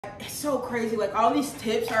It's so crazy. Like, all these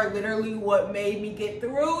tips are literally what made me get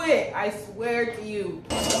through it. I swear to you.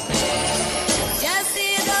 Just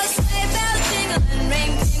see those sleigh bells jingling,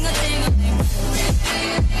 ring, ting-a-ting-a-ting.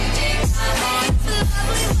 I'm on to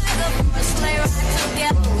lovely weather for a sleigh ride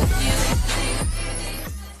together with you.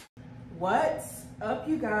 What's up,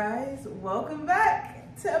 you guys? Welcome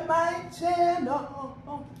back to my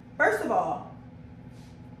channel. First of all,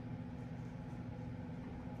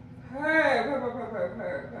 her.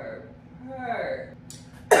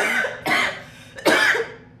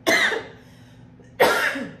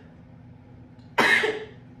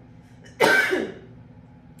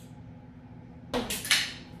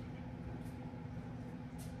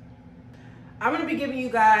 I'm gonna be giving you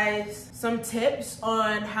guys some tips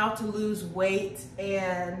on how to lose weight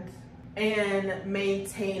and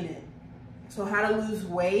maintain it. So how to lose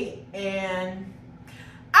weight, and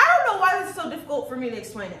I don't know why this is so difficult for me to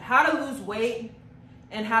explain it. How to lose weight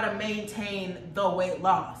and how to maintain the weight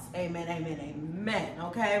loss. Amen, amen, amen,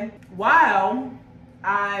 okay? While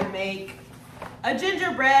I make a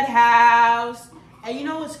gingerbread house. And you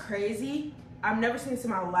know what's crazy? I've never seen this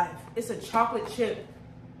in my life. It's a chocolate chip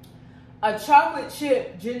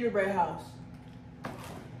gingerbread house.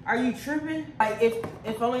 Are you tripping? Like,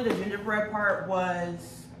 if only the gingerbread part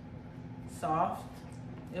was soft,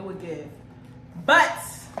 it would give. But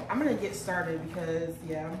I'm gonna get started because,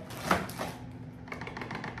 yeah.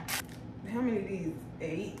 How many of these?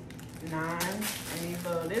 8, 9. I mean,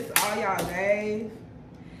 look, this all y'all gave.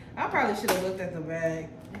 I probably should have looked at the bag.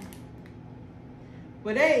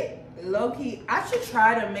 But they, low-key, I should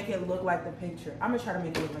try to make it look like the picture. I'm gonna try to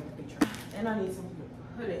make it look like the picture. And I need something to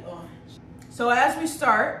put it on. So as we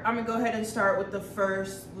start, I'm gonna go ahead and start with the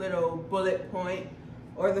first little bullet point,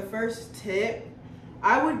 or the first tip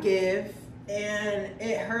I would give. And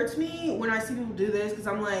it hurts me when I see people do this, because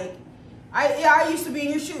I'm like, I used to be in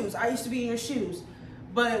your shoes. I used to be in your shoes.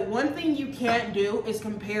 But one thing you can't do is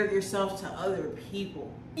compare yourself to other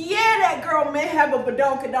people. Yeah, that girl may have a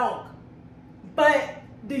badonkadonk, but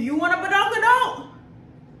do you want a badonkadonk?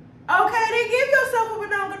 Okay, then give yourself a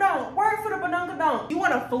badonkadonk. Work for the badonkadonk. You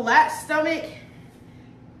want a flat stomach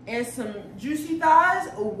and some juicy thighs?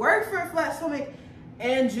 Work for a flat stomach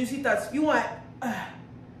and juicy thighs. You want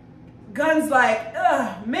guns like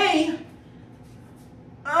me?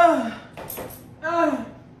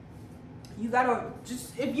 You gotta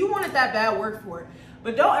just, if you want it that bad, work for it.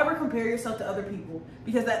 But don't ever compare yourself to other people,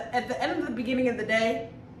 because at the end of the beginning of the day,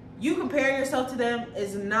 you comparing yourself to them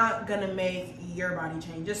is not gonna make your body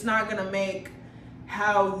change. It's not gonna make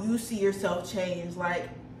how you see yourself change. Like,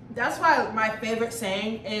 that's why my favorite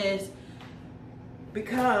saying is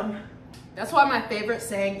become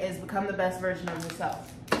the best version of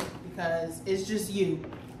yourself, because it's just you.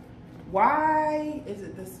 Why is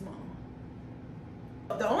it this small?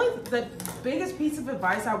 The biggest piece of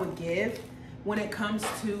advice I would give when it comes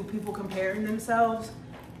to people comparing themselves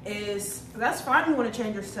is, that's fine, you want to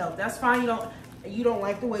change yourself. That's fine, you don't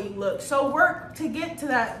like the way you look. So work to get to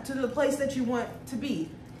the place that you want to be.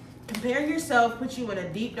 Comparing yourself puts you in a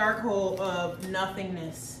deep dark hole of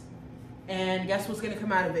nothingness. And guess what's gonna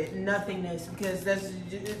come out of it? Nothingness, because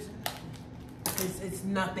it's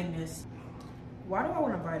nothingness. Why do I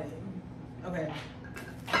want to bite it? Okay.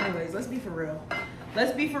 Anyways, let's be for real.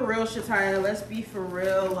 Let's be for real, Chatyah. Let's be for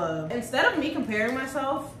real. Instead of me comparing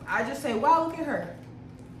myself, I just say, wow, look at her.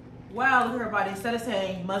 Wow, look at her body. Instead of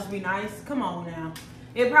saying, must be nice. Come on now.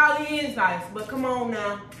 It probably is nice, but come on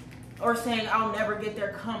now. Or saying, I'll never get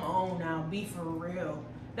there. Come on now. Be for real.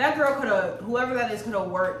 That girl could have, whoever that is, could have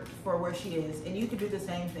worked for where she is. And you could do the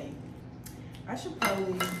same thing. I should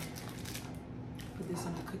probably put this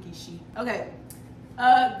on the cookie sheet. Okay.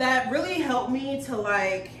 That really helped me to,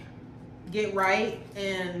 like, get right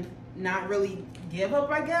and not really give up,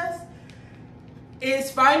 I guess, is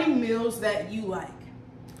finding meals that you like.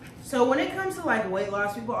 So when it comes to, like, weight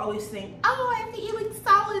loss, people always think, oh, I have to eat like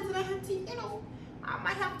solids, and I have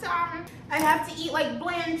to, I have to eat like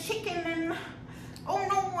bland chicken, and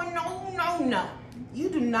no. You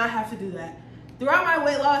do not have to do that. Throughout my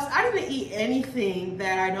weight loss, I didn't eat anything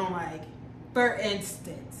that I don't like. For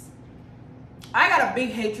instance, I got a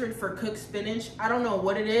big hatred for cooked spinach. I don't know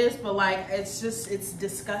what it is, but like, it's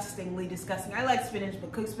disgustingly disgusting. I like spinach,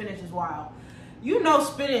 but cooked spinach is wild. You know,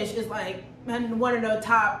 spinach is like one of the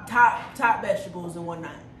top vegetables and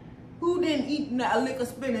whatnot. Who didn't eat a lick of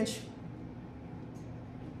spinach?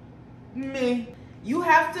 Me. You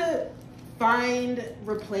have to find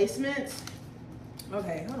replacements.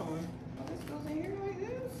 Okay, hold on. Oh, this goes in here like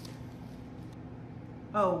this.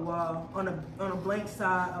 Oh wow, on a blank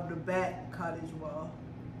side of the back cottage wall.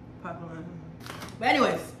 But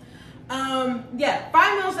anyways, Yeah,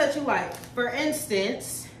 find meals that you like. For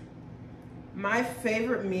instance, my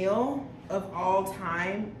favorite meal of all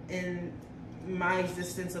time in my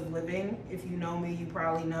existence of living, if you know me, you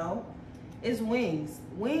probably know, is wings.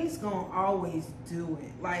 Wings gonna always do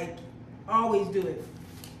it. Like, always do it.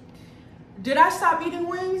 Did I stop eating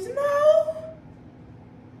wings? No.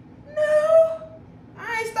 No.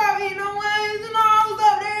 I ain't stopped eating no wings. You know, I was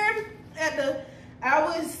up there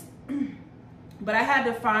but I had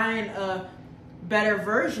to find a better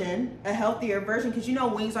version, a healthier version, because you know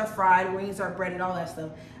wings are fried, wings are breaded, all that stuff.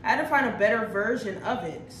 I had to find a better version of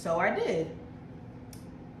it, so I did.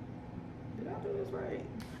 Did I do this right?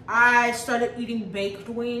 I started eating baked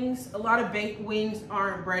wings. A lot of baked wings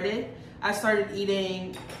aren't breaded. I started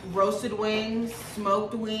eating roasted wings,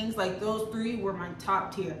 smoked wings, like those three were my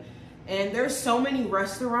top tier. And there's so many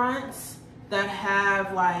restaurants that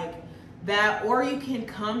have like that, or you can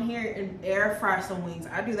come here and air fry some wings.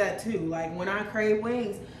 I do that too. Like when I crave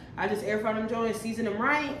wings, I just air fry them joints, season them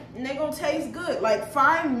right, and they gonna taste good. Like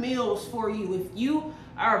find meals for you. If you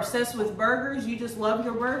are obsessed with burgers, you just love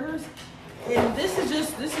your burgers. And this is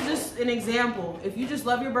just an example. If you just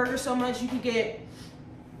love your burgers so much, you can get,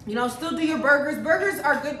 you know, still do your burgers. Burgers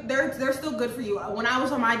are good. They're still good for you. When I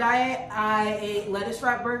was on my diet, I ate lettuce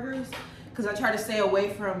wrap burgers because I try to stay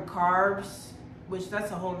away from carbs, which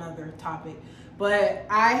that's a whole nother topic. But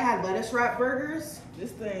I had lettuce wrap burgers.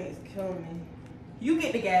 This thing is killing me. You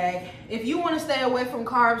get the gag. If you want to stay away from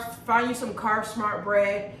carbs, find you some Carb Smart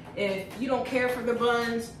bread. If you don't care for the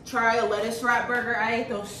buns, try a lettuce wrap burger. I ate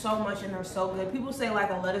those so much and they're so good. People say like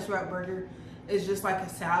a lettuce wrap burger is just like a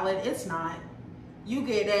salad. It's not. You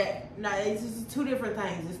get that. No, it's just two different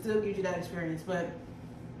things. It still gives you that experience. But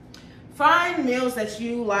find meals that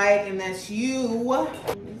you like and that's you.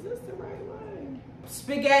 Is this the right way?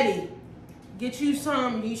 Spaghetti. Get you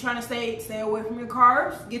some. You trying to stay away from your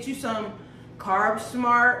carbs? Get you some Carb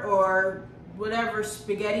Smart or whatever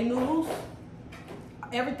spaghetti noodles.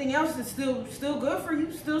 Everything else is still good for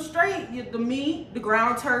you. Still straight. The meat, the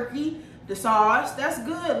ground turkey, the sauce. That's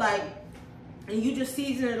good. Like, and you just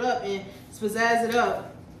season it up and pizzazz it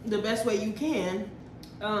up the best way you can.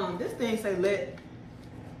 This thing say let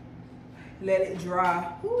it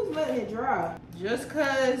dry. Who's letting it dry? Just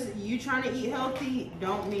cause you trying to eat healthy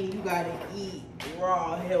don't mean you gotta eat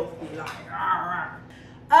raw healthy. Like,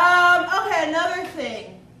 okay, another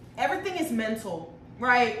thing. Everything is mental,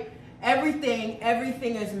 right? Everything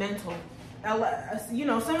is mental. You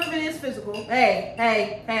know, some of it is physical. Hey.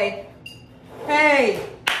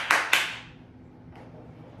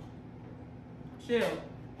 Chill.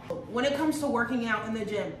 When it comes to working out in the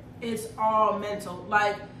gym, it's all mental.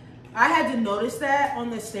 Like, I had to notice that on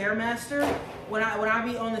the Stairmaster. When I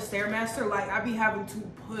be on the Stairmaster, like I be having to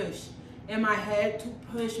push in my head to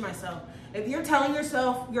push myself. If you're telling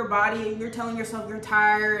yourself your body, you're telling yourself you're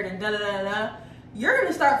tired and da-da-da-da, you're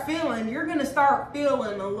gonna start feeling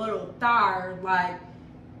a little tired. Like,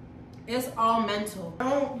 it's all mental.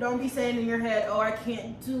 Don't be saying in your head, oh, I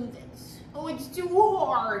can't do this. Oh, it's too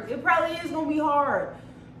hard. It probably is gonna be hard.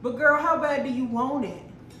 But girl, how bad do you want it?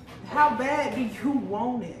 How bad do you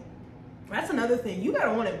want it? That's another thing. You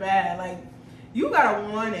gotta want it bad. Like, you gotta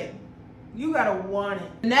want it. You gotta want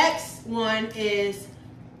it. Next one is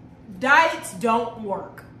diets don't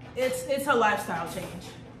work. It's a lifestyle change.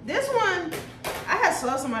 This one, I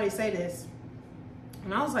saw somebody say this,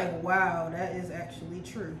 and I was like, wow, that is actually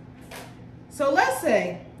true. So let's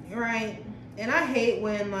say, right, and I hate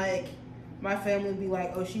when like my family be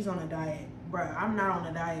like, oh, she's on a diet. Bruh, I'm not on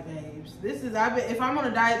a diet, babes. If I'm on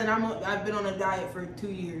a diet, then I've been on a diet for 2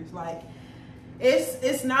 years. Like,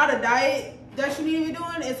 it's not a diet that you need to be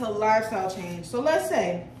doing, it's a lifestyle change. So let's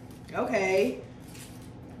say, okay,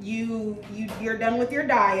 you're done with your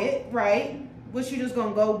diet, right? But you just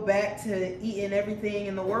gonna go back to eating everything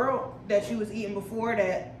in the world that you was eating before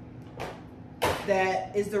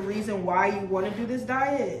that is the reason why you want to do this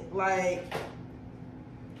diet. Like,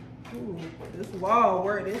 ooh, this wall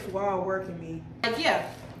working me. Like, yeah,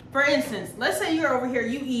 for instance, let's say you're over here,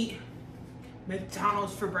 you eat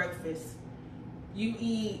McDonald's for breakfast. You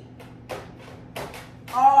eat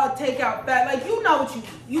all takeout fat. Like, you know what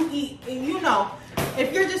you eat, and you know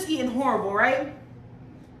if you're just eating horrible, right?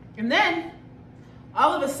 And then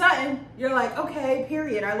all of a sudden you're like, okay,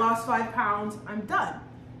 period, I lost 5 pounds, I'm done.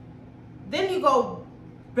 Then you go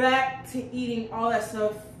back to eating all that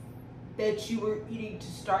stuff that you were eating to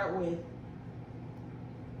start with.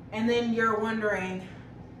 And then you're wondering,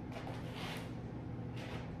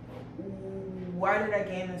 why did I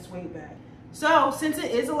gain this weight back? So since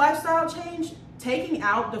it is a lifestyle change, taking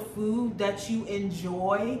out the food that you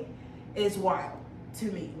enjoy is wild to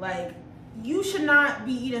me. Like, you should not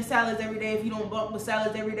be eating salads every day if you don't bump with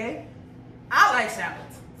salads every day. I like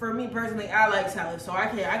salads. For me personally, I like salads, so I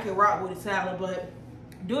can rock with a salad. But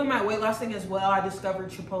doing my weight loss thing as well, I discovered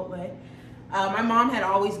Chipotle. My mom had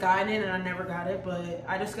always gotten it, and I never got it, but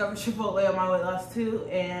I discovered Chipotle on my weight loss too,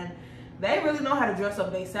 and they really know how to dress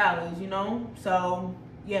up their salads, you know? So,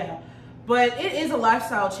 yeah. But it is a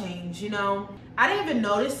lifestyle change, you know? I didn't even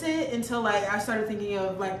notice it until, like, I started thinking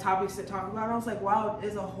of, like, topics to talk about. I was like, wow,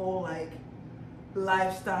 it's a whole, like,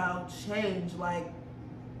 lifestyle change. Like,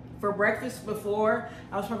 for breakfast before,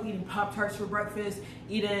 I was probably eating Pop-Tarts for breakfast,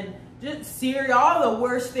 eating just cereal, all the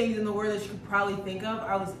worst things in the world that you could probably think of,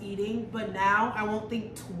 I was eating. But now, I won't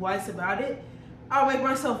think twice about it. I'll make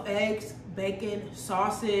myself eggs, bacon,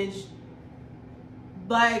 sausage,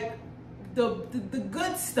 like, the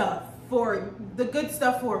good stuff. The good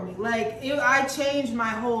stuff for me. Like, I changed my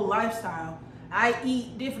whole lifestyle. I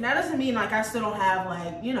eat different. That doesn't mean like I still don't have,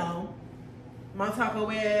 like, you know, my Taco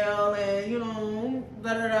Bell and, you know,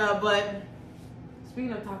 da da da. But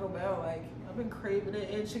speaking of Taco Bell, like, I've been craving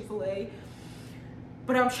it, and Chick-fil-A.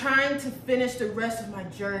 But I'm trying to finish the rest of my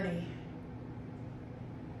journey.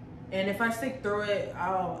 And if I stick through it,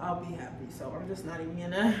 I'll be happy. So I'm just not even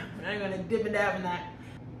gonna, I ain't gonna dip and dab in that.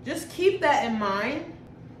 Just keep that in mind.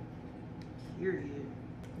 Period.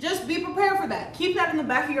 Just be prepared for that. Keep that in the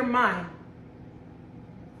back of your mind.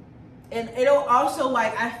 And it'll also,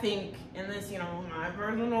 like, I think, and this, you know, my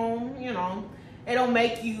personal, you know, it'll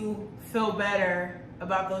make you feel better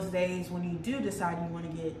about those days when you do decide you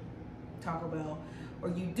want to get Taco Bell, or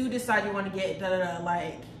you do decide you want to get da-da-da,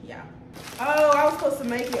 like, yeah. Oh, I was supposed to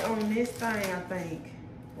make it on this thing, I think.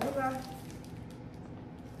 What was I?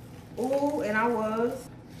 Ooh, and I was.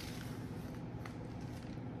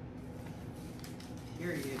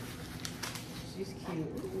 Period. She's cute.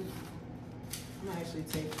 Ooh. I'm gonna actually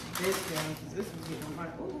take this down because this is getting on my.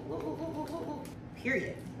 Ooh.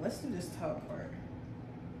 Period. Let's do this top part.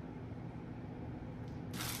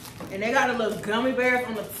 And they got a little gummy bears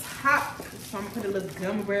on the top, so I'm gonna put a little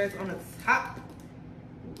gummy bears on the top.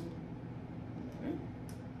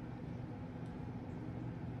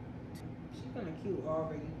 She's kind of cute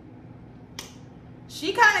already.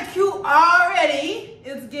 She kind of cute already.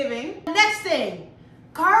 It's giving. Next thing.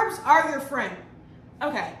 Carbs are your friend.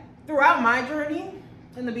 Okay, throughout my journey,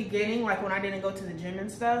 in the beginning, like when I didn't go to the gym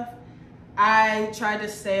and stuff, I tried to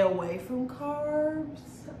stay away from carbs.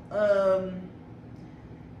 Carbs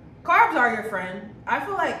are your friend. I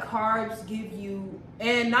feel like carbs give you,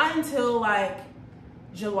 and not until like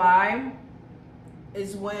July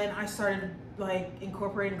is when I started like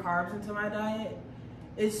incorporating carbs into my diet.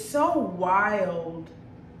 It's so wild.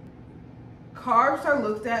 Carbs are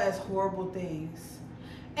looked at as horrible things.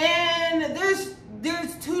 And there's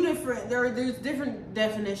different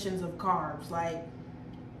definitions of carbs. Like,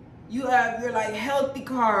 you have your like healthy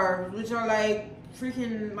carbs, which are like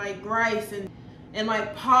freaking like rice, and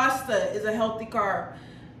like pasta is a healthy carb.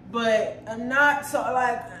 But not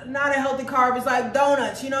a healthy carb is like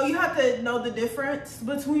donuts. You know, you have to know the difference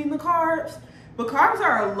between the carbs. But carbs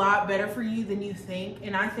are a lot better for you than you think,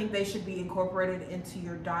 and I think they should be incorporated into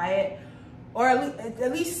your diet, or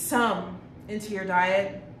at least some into your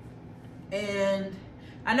diet. And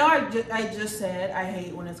I know I just said I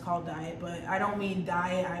hate when it's called diet, but I don't mean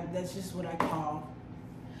diet. That's just what I call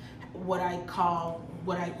what I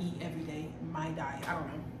eat every day, my diet. I don't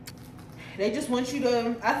know. They just want you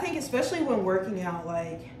to, I think especially when working out,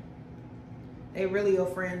 like, they really your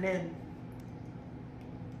friend then.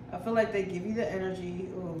 I feel like they give you the energy.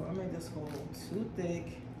 Oh, I made this hole too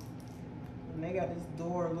thick. And they got this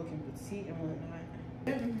door looking petite and whatnot.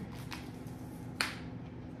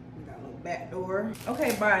 We got a little back door.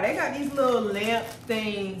 Okay, bye. They got these little lamp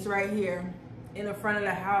things right here in the front of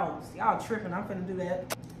the house. Y'all tripping. I'm finna do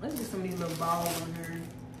that. Let's get some of these little balls on here.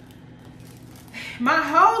 My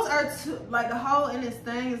holes are too, like, the hole in this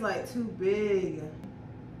thing is like too big.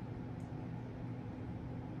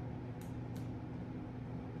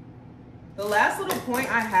 The last little point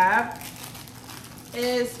I have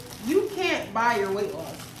is you can't buy your weight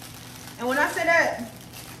loss. And when I say that,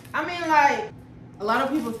 I mean, like, a lot of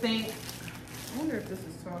people think, I wonder if this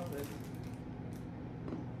is chocolate.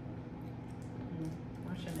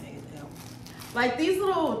 I shouldn't eat it out. Like these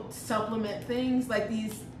little supplement things, like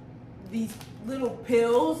these little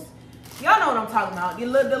pills. Y'all know what I'm talking about. The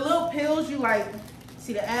little pills you like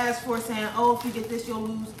see the ads for saying, oh, if you get this, you'll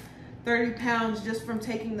lose 30 pounds just from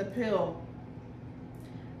taking the pill.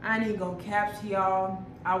 I ain't even gonna cap to y'all.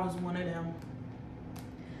 I was one of them.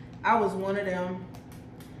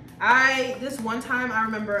 This one time I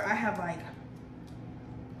remember I had like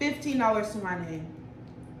 $15 to my name.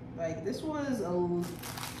 Like, this was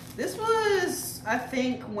This was, I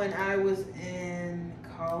think, when I was in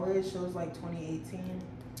college. So it was like 2018.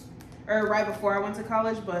 Or right before I went to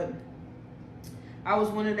college, but I was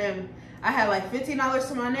one of them. I had like $15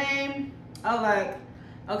 to my name. I was like,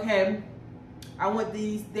 okay, I want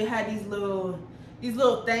these. They had these little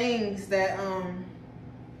things that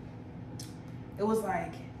it was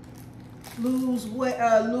like lose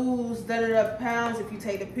pounds if you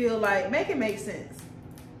take the pill. Like, make it make sense.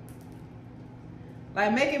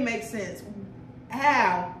 Like, make it make sense.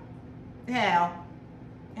 How? Them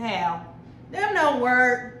don't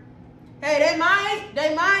work. Hey, they might,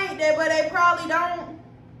 but they probably don't.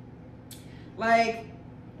 Like,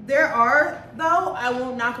 there are, though, I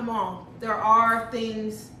won't knock them off. There are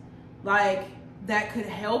things like that could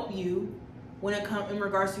help you when it comes in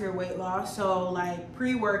regards to your weight loss. So like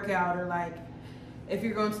pre-workout, or like if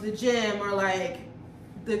you're going to the gym, or like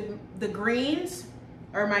the greens,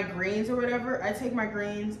 or my greens or whatever. I take my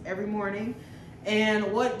greens every morning.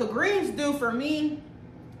 And what the greens do for me,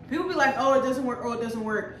 people be like, oh, it doesn't work, oh, it doesn't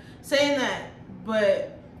work. Saying that,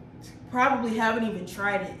 but probably haven't even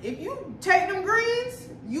tried it. If you take them greens,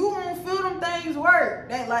 you won't feel them things work.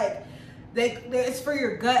 That like, it's for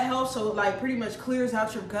your gut health, so it like pretty much clears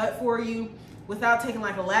out your gut for you without taking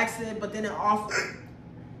like a laxative, but then it also,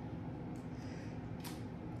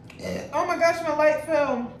 oh my gosh, my light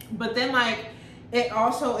fell. But then like, it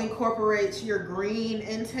also incorporates your green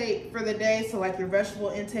intake for the day. So like your vegetable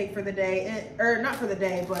intake for the day, or not for the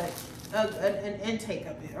day, but an intake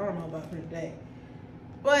of it. I don't know about for the day.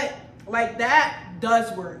 But like that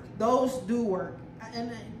does work. Those do work.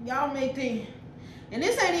 And y'all may think, and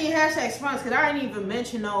this ain't even hashtag sponsor, because I didn't even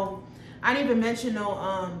mention no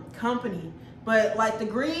company. But like the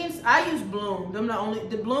greens, I use Bloom.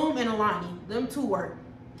 The Bloom and Alani, them two work.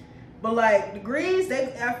 But like the greens,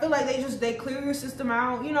 I feel like they clear your system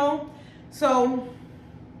out, you know? So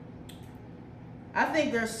I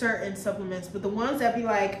think there's certain supplements, but the ones that be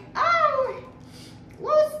like, oh,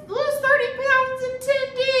 lose 30 pounds in 10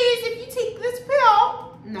 days if you take this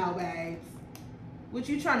pill. No, babes. What,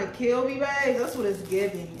 you trying to kill me, babes? That's what it's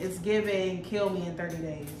giving. It's giving kill me in 30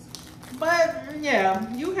 days. But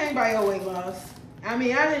yeah, you can't buy your weight loss. I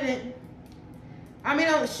mean,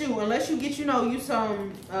 shoot, unless you get, you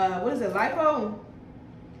some, what is it, lipo?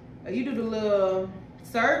 Or you do the little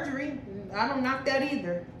surgery. I don't knock that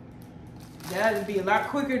either. That'd be a lot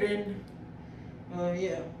quicker than,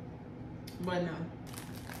 yeah. But no.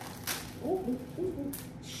 Ooh.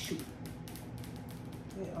 Shoot.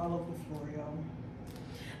 They're all over the floor, y'all.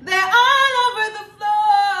 They're all over the floor.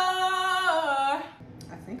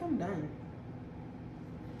 I think I'm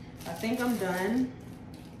done.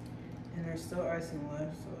 And there's still icing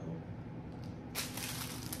left, so.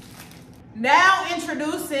 Now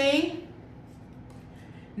introducing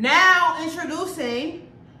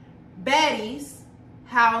Betty's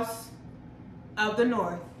House of the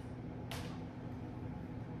North.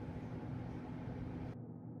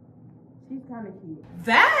 She's kind of cute.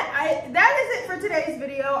 That is it for today's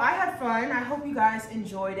video. I had fun. I hope you guys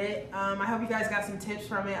enjoyed it. I hope you guys got some tips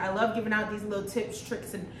from it. I love giving out these little tips,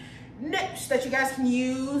 tricks, and nips that you guys can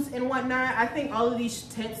use and whatnot. I think all of these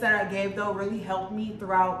tips that I gave, though, really helped me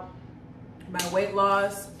throughout my weight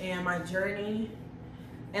loss and my journey.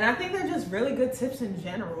 And I think they're just really good tips in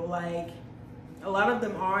general. Like, a lot of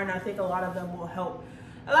them are, and I think a lot of them will help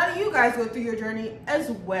a lot of you guys go through your journey as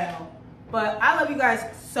well. But I love you guys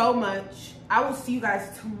so much. I will see you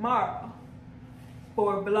guys tomorrow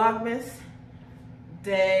for Vlogmas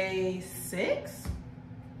Day 6.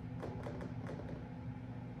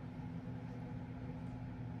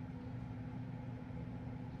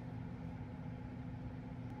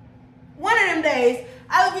 One of them days.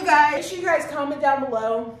 I love you guys. Make sure you guys comment down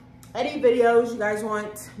below any videos you guys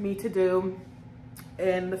want me to do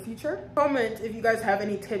in the future. Comment if you guys have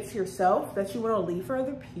any tips yourself that you want to leave for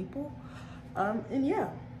other people. And yeah,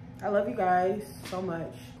 I love you guys so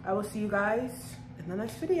much. I will see you guys in the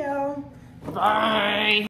next video. Bye.